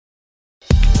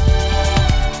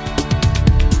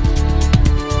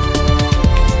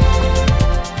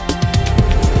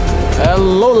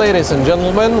Ladies and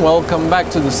gentlemen, welcome back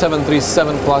to the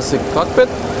 737 Classic cockpit,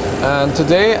 and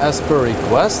today, as per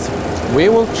request, we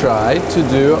will try to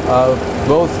do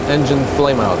both engine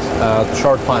flame out at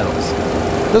short finals.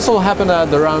 This will happen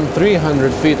at around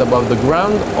 300 feet above the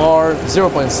ground or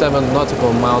 0.7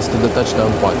 nautical miles to the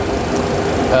touchdown point.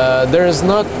 There is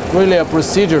not really a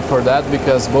procedure for that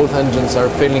because both engines are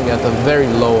filling at a very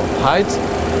low height,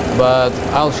 but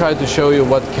I'll try to show you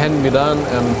what can be done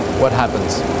and what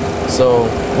happens. So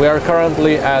we are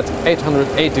currently at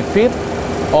 880 feet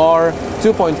or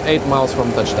 2.8 miles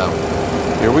from touchdown.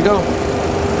 Here we go.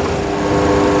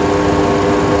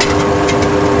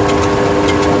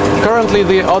 Currently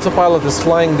the autopilot is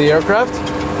flying the aircraft.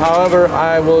 However,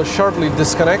 I will shortly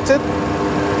disconnect it.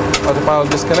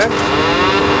 Autopilot disconnect.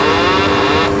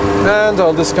 And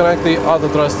I'll disconnect the auto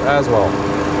thrust as well.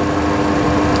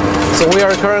 So we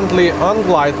are currently on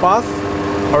glide path.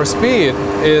 Our speed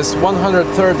is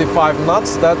 135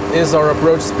 knots. That is our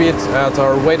approach speed at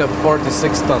our weight of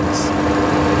 46 tons.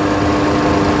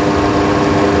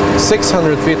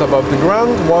 600 feet above the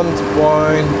ground,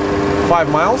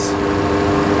 1.5 miles.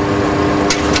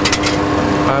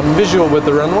 I'm visual with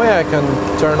the runway. I can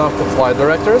turn off the flight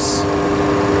directors.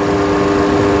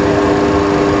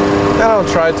 And I'll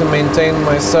try to maintain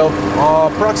myself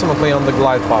approximately on the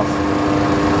glide path.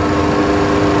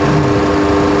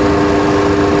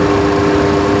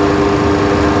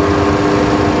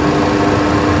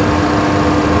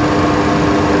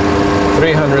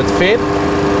 feet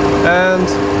and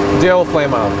dual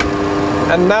flame out.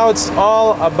 And now it's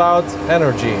all about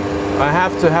energy. I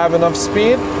have to have enough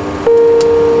speed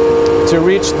to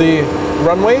reach the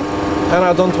runway, and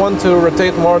I don't want to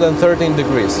rotate more than 13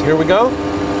 degrees. Here we go.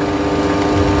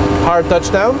 Hard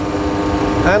touchdown.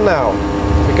 And now,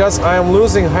 because I am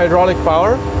losing hydraulic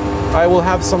power, I will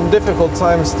have some difficult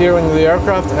time steering the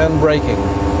aircraft and braking.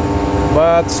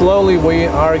 But slowly we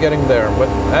are getting there. But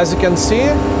as you can see,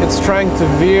 it's trying to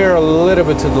veer a little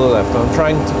bit to the left. I'm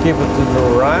trying to keep it to the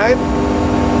right.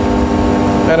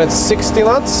 And it's 60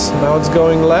 knots. Now it's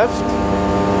going left.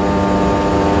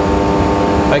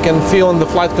 I can feel on the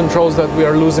flight controls that we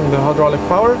are losing the hydraulic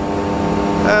power.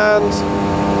 And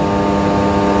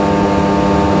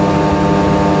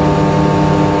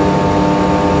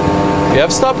we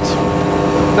have stopped.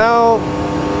 Now,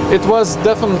 it was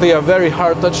definitely a very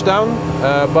hard touchdown,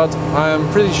 but I'm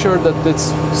pretty sure that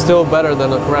it's still better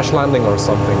than a crash landing or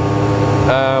something.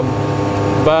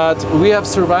 But we have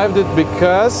survived it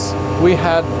because we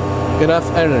had enough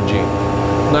energy.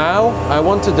 Now, I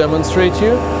want to demonstrate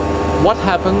you what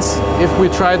happens if we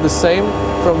try the same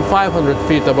from 500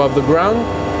 feet above the ground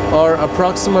or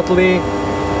approximately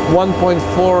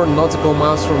 1.4 nautical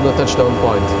miles from the touchdown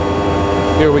point.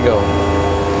 Here we go.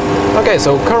 Okay,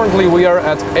 so currently we are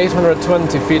at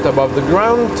 820 feet above the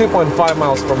ground, 2.5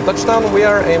 miles from touchdown. We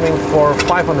are aiming for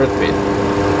 500 feet,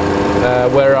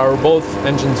 where our both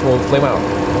engines will flame out.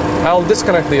 I'll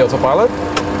disconnect the autopilot,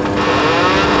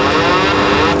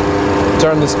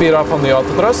 turn the speed off on the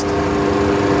auto thrust,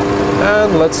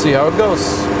 and let's see how it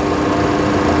goes.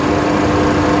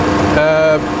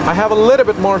 I have a little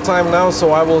bit more time now,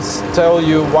 so I will tell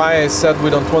you why I said we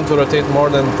don't want to rotate more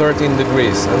than 13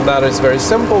 degrees. And that is very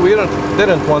simple. We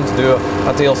didn't want to do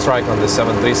a tail strike on the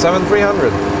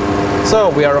 737-300. So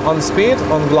we are on speed,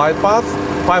 on glide path,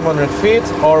 500 feet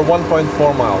or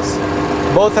 1.4 miles.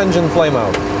 Both engine flame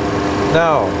out.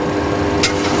 Now,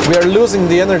 we are losing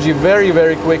the energy very,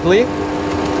 very quickly,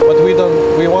 but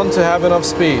we want to have enough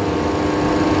speed.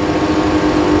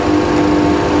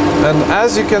 And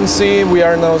as you can see, we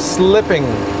are now slipping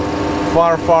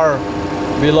far, far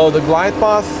below the glide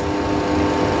path,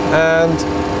 and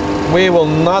we will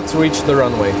not reach the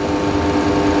runway.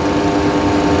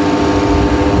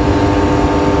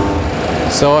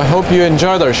 So I hope you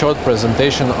enjoyed our short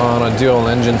presentation on a dual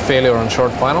engine failure on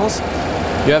short finals.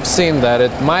 You have seen that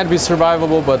it might be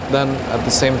survivable, but then at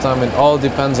the same time it all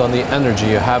depends on the energy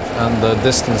you have and the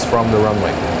distance from the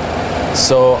runway.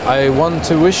 So I want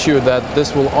to wish you that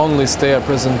this will only stay a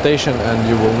presentation and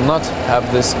you will not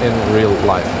have this in real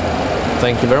life.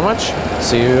 Thank you very much.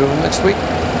 See you next week.